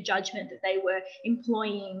to make a judgment that they were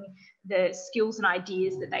employing the skills and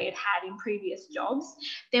ideas that they had had in previous jobs.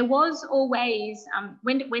 There was always,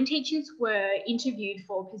 when teachers were interviewed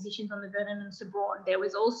for positions on the Vernon and Sobraon, there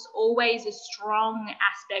was also always a strong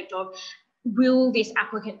aspect of, will this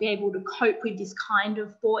applicant be able to cope with this kind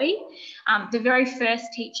of boy? The very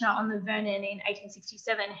first teacher on the Vernon in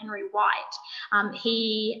 1867, Henry White,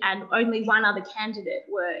 he and only one other candidate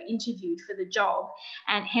were interviewed for the job,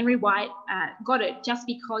 and Henry White got it just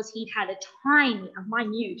because he'd had a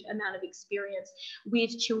minute amount of experience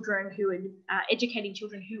with children who had, educating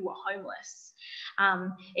children who were homeless.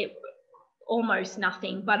 It almost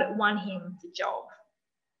nothing, but it won him the job.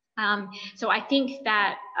 So I think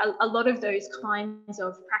that a lot of those kinds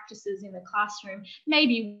of practices in the classroom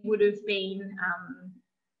maybe would have been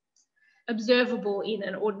observable in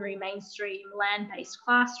an ordinary mainstream land-based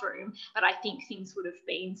classroom, but I think things would have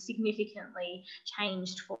been significantly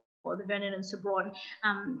changed for the Vernon and Sobraon.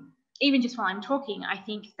 Even just while I'm talking, I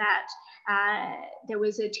think that there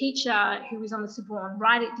was a teacher who was on the Sobraon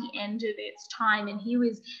right at the end of its time, and he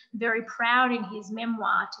was very proud in his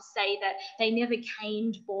memoir to say that they never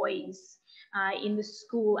caned boys in the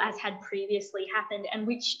school as had previously happened, and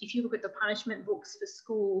which, if you look at the punishment books for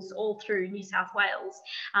schools all through New South Wales,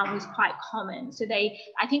 was quite common. So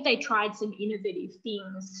I think they tried some innovative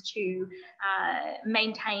things to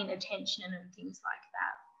maintain attention and things like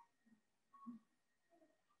that.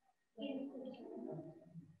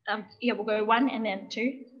 Yeah, we'll go 1 and then 2. Is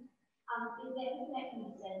there any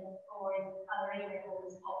mechanism or are there any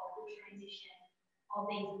records of the transition of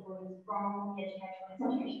these employees from the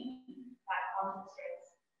educational institution back onto the streets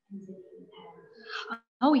into the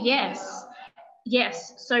Oh, yes.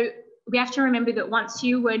 Yes. So we have to remember that once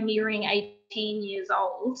you were nearing 18 years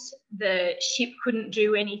old, the ship couldn't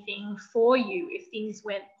do anything for you if things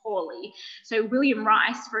went poorly. So William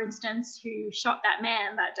Rice, for instance, who shot that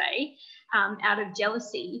man that day out of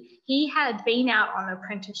jealousy, he had been out on an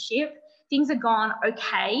apprenticeship. Things had gone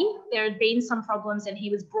okay. There had been some problems and he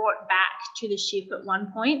was brought back to the ship at one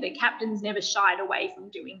point. The captains never shied away from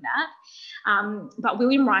doing that. But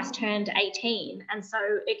William Rice turned 18. And so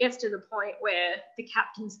it gets to the point where the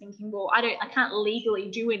captain's thinking, well, I can't legally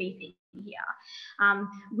do anything here.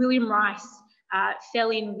 William Rice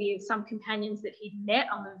fell in with some companions that he'd met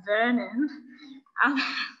on the Vernon.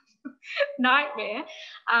 Nightmare,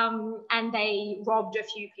 and they robbed a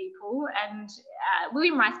few people, and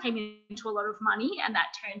William Rice came into a lot of money, and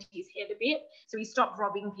that turned his head a bit, so he stopped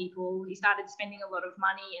robbing people. He started spending a lot of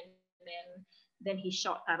money, and then he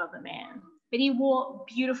shot that other man. But he wore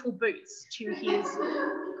beautiful boots to his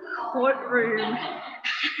courtroom.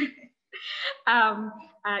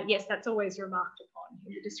 Yes, that's always remarked upon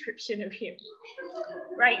in the description of him.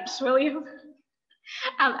 Great, William.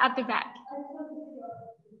 At the back.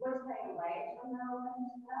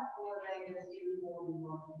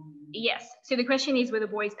 Yes. So the question is, were the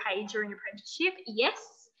boys paid during apprenticeship?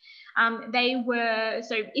 Yes. They were.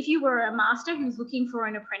 So if you were a master who was looking for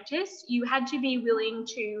an apprentice, you had to be willing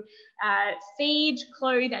to feed,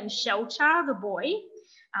 clothe and shelter the boy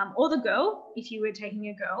or the girl. If you were taking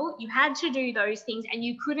a girl, you had to do those things and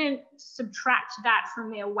you couldn't subtract that from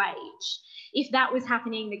their wage. If that was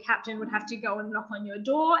happening, the captain would have to go and knock on your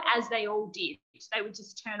door, as they all did. They would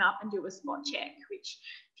just turn up and do a spot check, which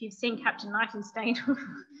if you've seen Captain Nightingale,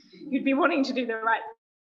 you'd be wanting to do the right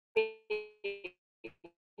thing.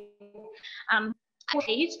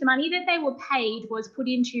 The money that they were paid was put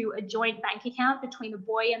into a joint bank account between the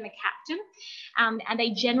boy and the captain, and they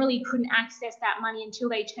generally couldn't access that money until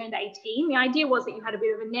they turned 18. The idea was that you had a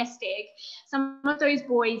bit of a nest egg. Some of those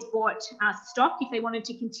boys bought stock if they wanted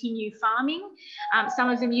to continue farming. Some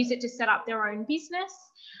of them used it to set up their own business.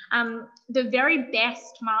 The very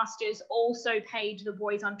best masters also paid the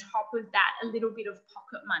boys on top of that a little bit of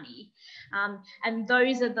pocket money. And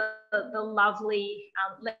those are the lovely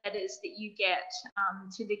letters that you get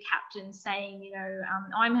to the captain saying, you know,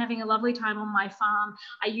 I'm having a lovely time on my farm.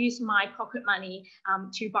 I used my pocket money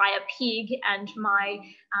to buy a pig, and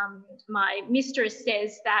my mistress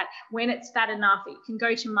says that when it's fat enough, it can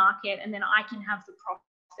go to market and then I can have the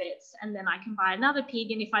profits, and then I can buy another pig,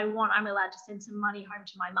 and if I want, I'm allowed to send some money home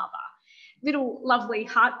to my mother. Little lovely,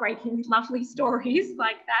 heartbreaking, lovely stories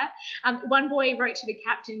like that. One boy wrote to the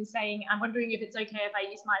captain saying, I'm wondering if it's okay if I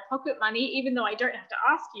use my pocket money, even though I don't have to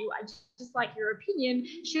ask you, I just like your opinion.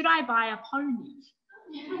 Should I buy a pony?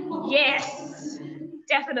 Yes,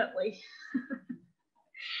 definitely.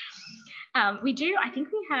 I think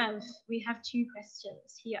we have 2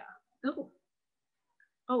 questions here.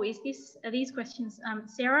 Oh, are these questions?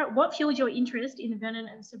 Sarah, what fueled your interest in Vernon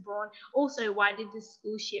and Sobraon? Also, why did the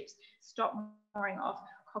school ships stop mooring off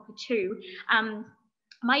Cockatoo?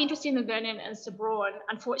 My interest in the Vernon and Sobraon,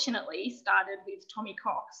 unfortunately, started with Tommy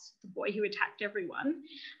Cox, the boy who attacked everyone.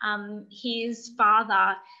 His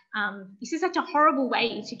father, this is such a horrible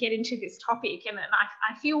way to get into this topic, and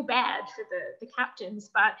I feel bad for the captains,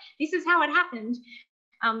 but this is how it happened.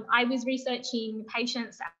 I was researching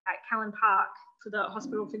patients at Callan Park for the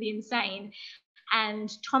Hospital for the Insane,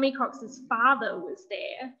 and Tommy Cox's father was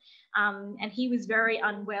there, and he was very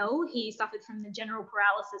unwell. He suffered from the general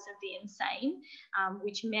paralysis of the insane,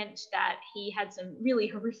 which meant that he had some really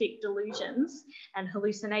horrific delusions and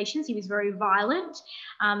hallucinations. He was very violent,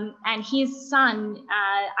 and his son,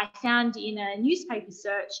 I found in a newspaper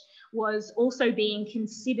search, was also being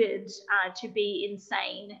considered to be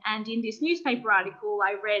insane. And in this newspaper article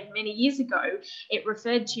I read many years ago, it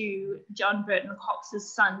referred to John Burton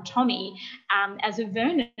Cox's son, Tommy, as a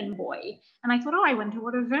Vernon boy. And I thought, oh, I wonder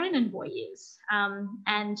what a Vernon boy is.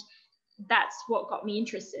 And that's what got me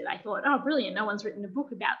interested. I thought, oh, brilliant, no one's written a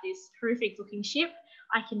book about this horrific looking ship.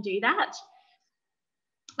 I can do that.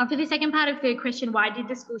 For the second part of the question, why did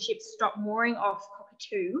the school ship stop mooring off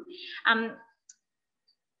Cockatoo? I'm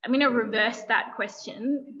going to reverse that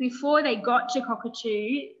question. Before they got to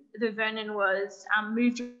Cockatoo, the Vernon was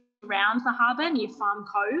moved around the harbour near Farm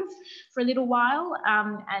Cove for a little while,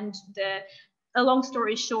 and a long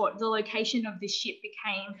story short, the location of this ship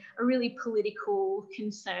became a really political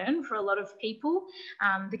concern for a lot of people.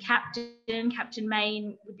 The Captain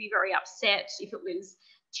Mayne, would be very upset if it was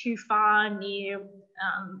too far near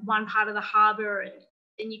one part of the harbour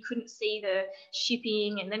and you couldn't see the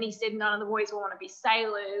shipping. And then he said none of the boys will want to be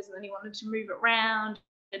sailors, and then he wanted to move it around.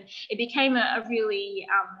 And it became a really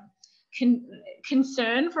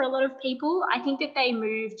concern for a lot of people. I think that they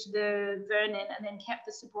moved the Vernon and then kept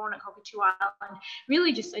the Sobraon at Cockatoo Island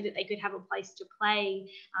really just so that they could have a place to play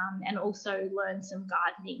and also learn some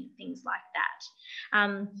gardening and things like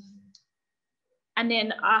that. And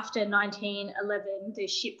then after 1911, the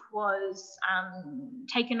ship was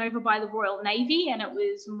taken over by the Royal Navy, and it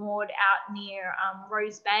was moored out near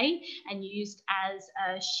Rose Bay and used as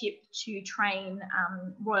a ship to train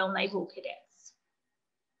Royal Naval cadets.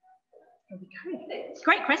 There we go.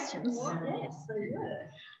 Great questions. Yes, they were.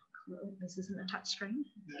 Cool. This isn't a touch screen.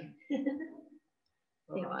 There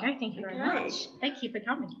we go. Thank you very much. Thank you for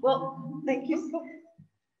coming. Well, thank you.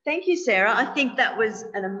 Thank you, Sarah. I think that was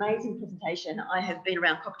an amazing presentation. I have been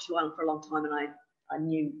around Cockatoo Island for a long time, and I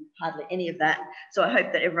knew hardly any of that. So I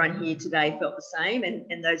hope that everyone here today felt the same,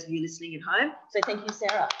 and those of you listening at home. So thank you,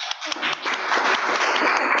 Sarah.